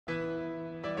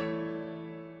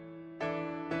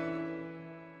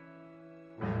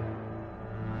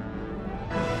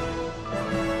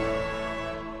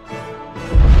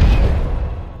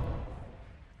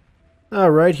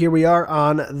Alright, here we are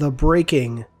on the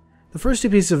breaking. The first two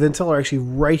pieces of intel are actually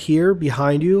right here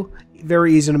behind you.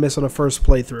 Very easy to miss on a first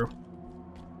playthrough.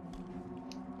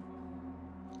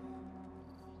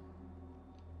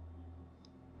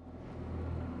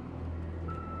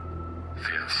 The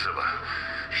Ancilla.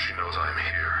 She knows I'm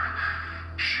here.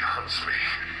 She hunts me.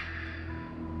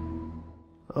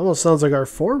 Almost sounds like our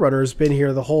Forerunner's been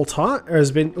here the whole time, or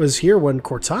was here when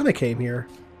Cortana came here.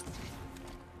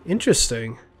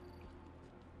 Interesting.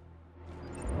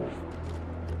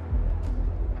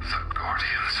 The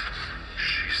Guardians.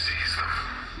 She sees them.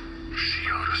 She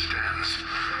understands.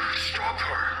 Stop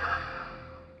her.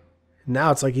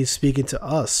 Now it's like he's speaking to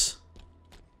us.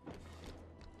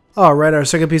 Alright, our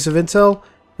second piece of intel.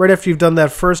 Right after you've done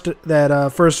that first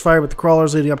fight with the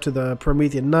crawlers leading up to the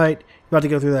Promethean Night, you're about to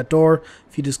go through that door.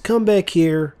 If you just come back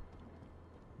here,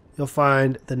 you'll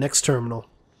find the next terminal.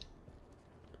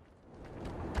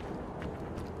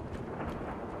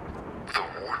 The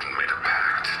Warden made a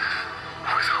pact.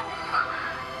 With whom?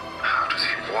 How does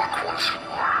he walk once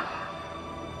more?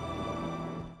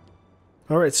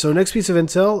 Alright, so next piece of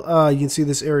intel, you can see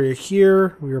this area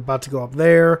here. We're about to go up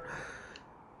there.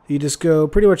 You just go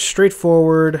pretty much straight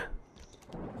forward.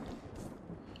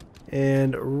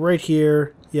 And right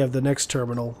here, you have the next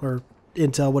terminal, or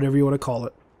intel, whatever you want to call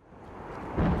it.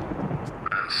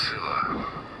 Ancilla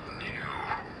knew.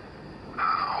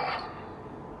 How?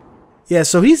 Yeah,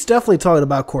 so he's definitely talking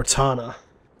about Cortana.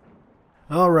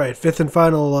 Alright, fifth and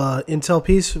final intel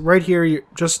piece. Right here,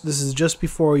 this is just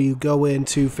before you go in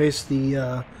to face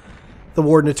the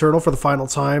Warden Eternal for the final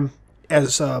time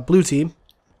as blue team.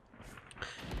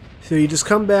 So you just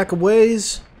come back a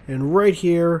ways, and right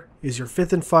here is your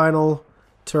fifth and final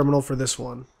terminal for this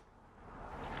one.